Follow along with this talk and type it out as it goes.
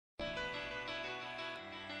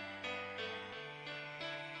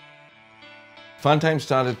Funtime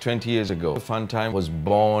started 20 years ago. Funtime was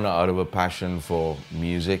born out of a passion for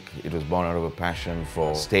music. It was born out of a passion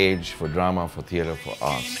for stage, for drama, for theatre, for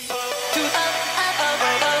arts.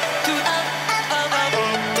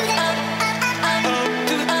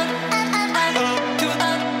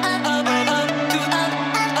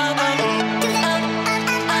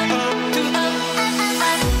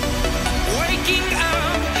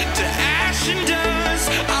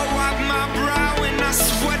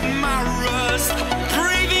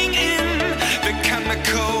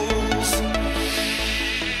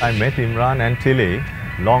 I met Imran and Tilly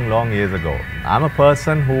long years ago. I'm a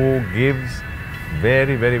person who gives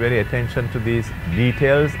very attention to these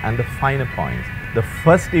details and the finer points. The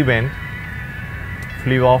first event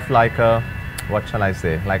flew off like a, what shall I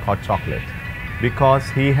say, like hot chocolate, because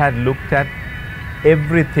he had looked at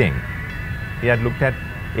everything. He had looked at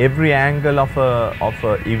every angle of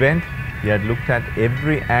a event. He had looked at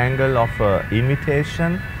every angle of a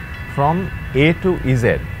imitation from A to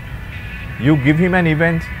Z. You give him an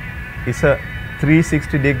event, it's a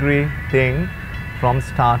 360-degree thing from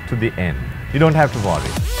start to the end. You don't have to worry.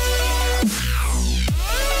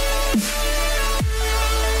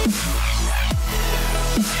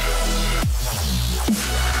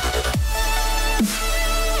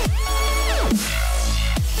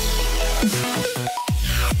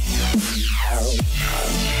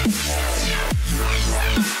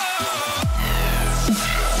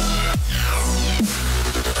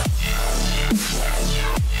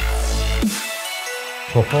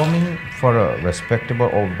 Performing for a respectable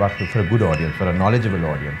or for a good audience, for a knowledgeable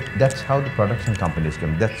audience. That's how the production companies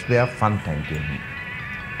came. That's where Funtime came in.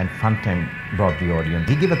 And Funtime brought the audience.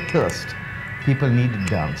 He gave a thirst. People needed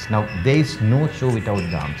dance. Now, there is no show without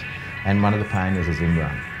dance. And one of the pioneers is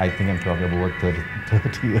Imran. I think I'm talking about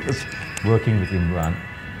 30 years working with Imran,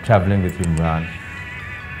 traveling with Imran.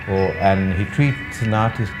 And he treats an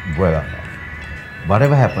artist well.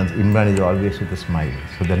 Whatever happens, Imran is always with a smile.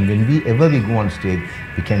 So then whenever we go on stage,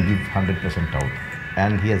 we can give 100% out.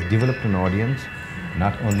 And he has developed an audience,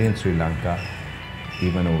 not only in Sri Lanka,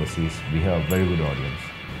 even overseas. We have a very good audience.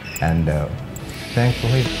 And thanks for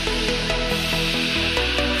him.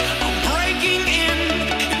 Breaking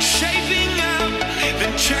in, shaping up,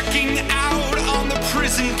 then checking out on the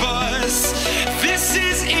prison bus. This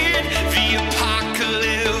is it, the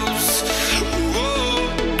apocalypse.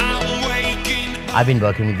 I've been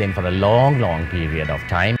working with them for a long period of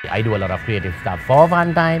time. I do a lot of creative stuff for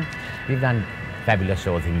Funtime. We've done fabulous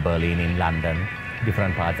shows in Berlin, in London,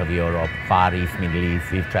 different parts of Europe, Far East, Middle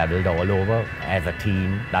East. We've traveled all over as a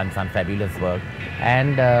team, done some fabulous work,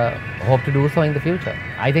 and hope to do so in the future.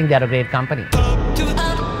 I think they're a great company.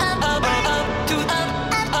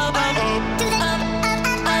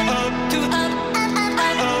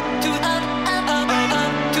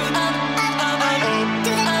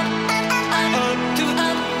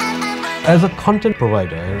 As a content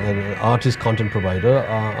provider, an artist content provider,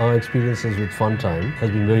 our experiences with Funtime has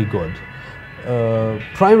been very good.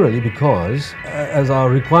 Primarily because, as our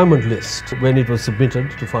requirement list, when it was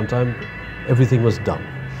submitted to Funtime, everything was done.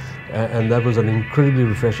 And that was an incredibly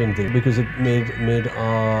refreshing thing because it made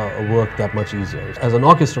our work that much easier. As an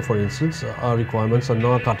orchestra, for instance, our requirements are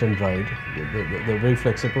not cut and dried. They're very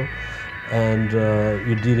flexible, and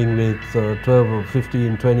you're dealing with 12 or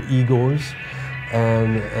 15, 20 egos.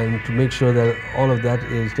 And to make sure that all of that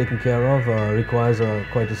is taken care of requires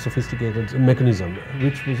quite a sophisticated mechanism,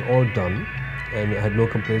 which was all done, and I had no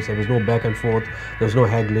complaints. There was no back and forth, there was no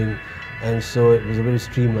haggling, and so it was a very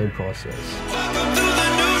streamlined process.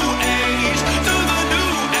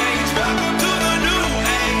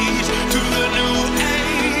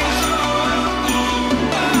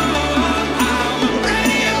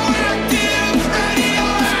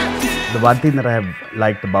 The one thing that I have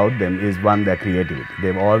liked about them is, one, their creativity.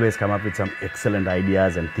 They've always come up with some excellent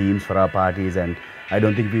ideas and themes for our parties, and I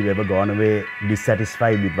don't think we've ever gone away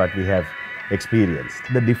dissatisfied with what we have experienced.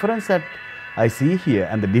 The difference that I see here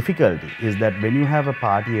and the difficulty is that when you have a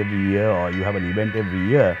party every year or you have an event every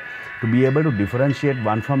year, to be able to differentiate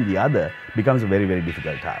one from the other becomes a very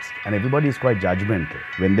difficult task. And everybody is quite judgmental.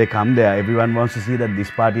 When they come there, everyone wants to see that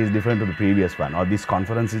this party is different to the previous one, or this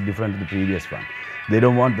conference is different to the previous one. They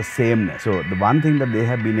don't want the sameness. So the one thing that they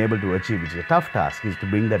have been able to achieve, which is a tough task, is to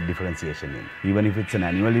bring that differentiation in. Even if it's an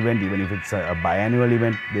annual event, even if it's a biannual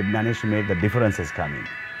event, they've managed to make the differences come in.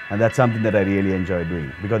 And that's something that I really enjoy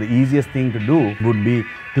doing, because the easiest thing to do would be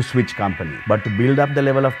to switch company. But to build up the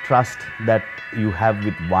level of trust that you have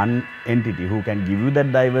with one entity who can give you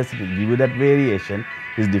that diversity, give you that variation,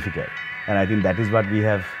 is difficult. And I think that is what we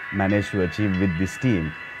have managed to achieve with this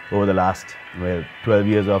team over the last, 12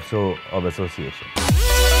 years or so of association.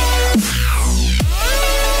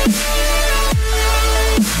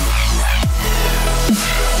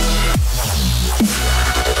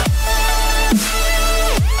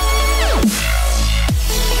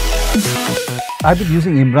 I've been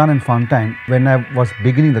using Imran and Funtime when I was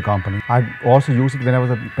beginning the company. I also used it when I was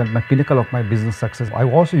at my pinnacle of my business success. I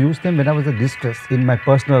also used them when I was at distress in my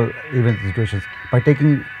personal event situations by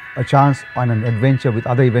taking a chance on an adventure with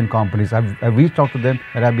other event companies. I've reached out to them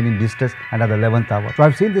when I've been in distress and at the 11th hour. So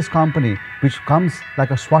I've seen this company which comes like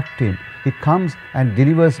a SWAT team. It comes and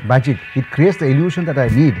delivers magic. It creates the illusion that I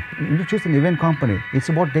need. When you choose an event company, it's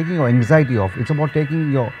about taking your anxiety off. It's about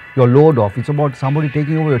taking your load off. It's about somebody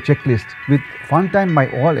taking over your checklist. With Funtime, my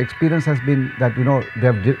all experience has been that, they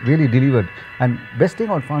have really delivered. And best thing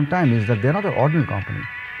about Funtime is that they're not an ordinary company.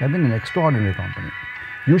 They've been an extraordinary company.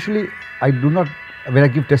 Usually, when I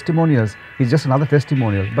give testimonials, it's just another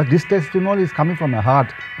testimonial. But this testimonial is coming from my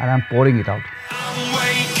heart and I'm pouring it out. I'm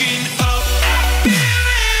waking up, feel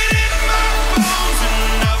it in my bones,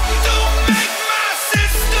 enough to make my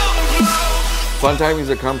system blow. Funtime is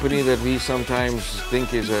a company that we sometimes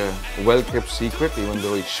think is a well-kept secret, even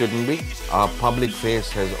though it shouldn't be. Our public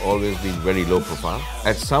face has always been very low profile.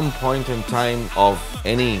 At some point in time of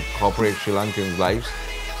any corporate Sri Lankan's lives,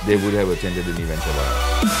 they would have attended an event of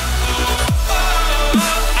ours.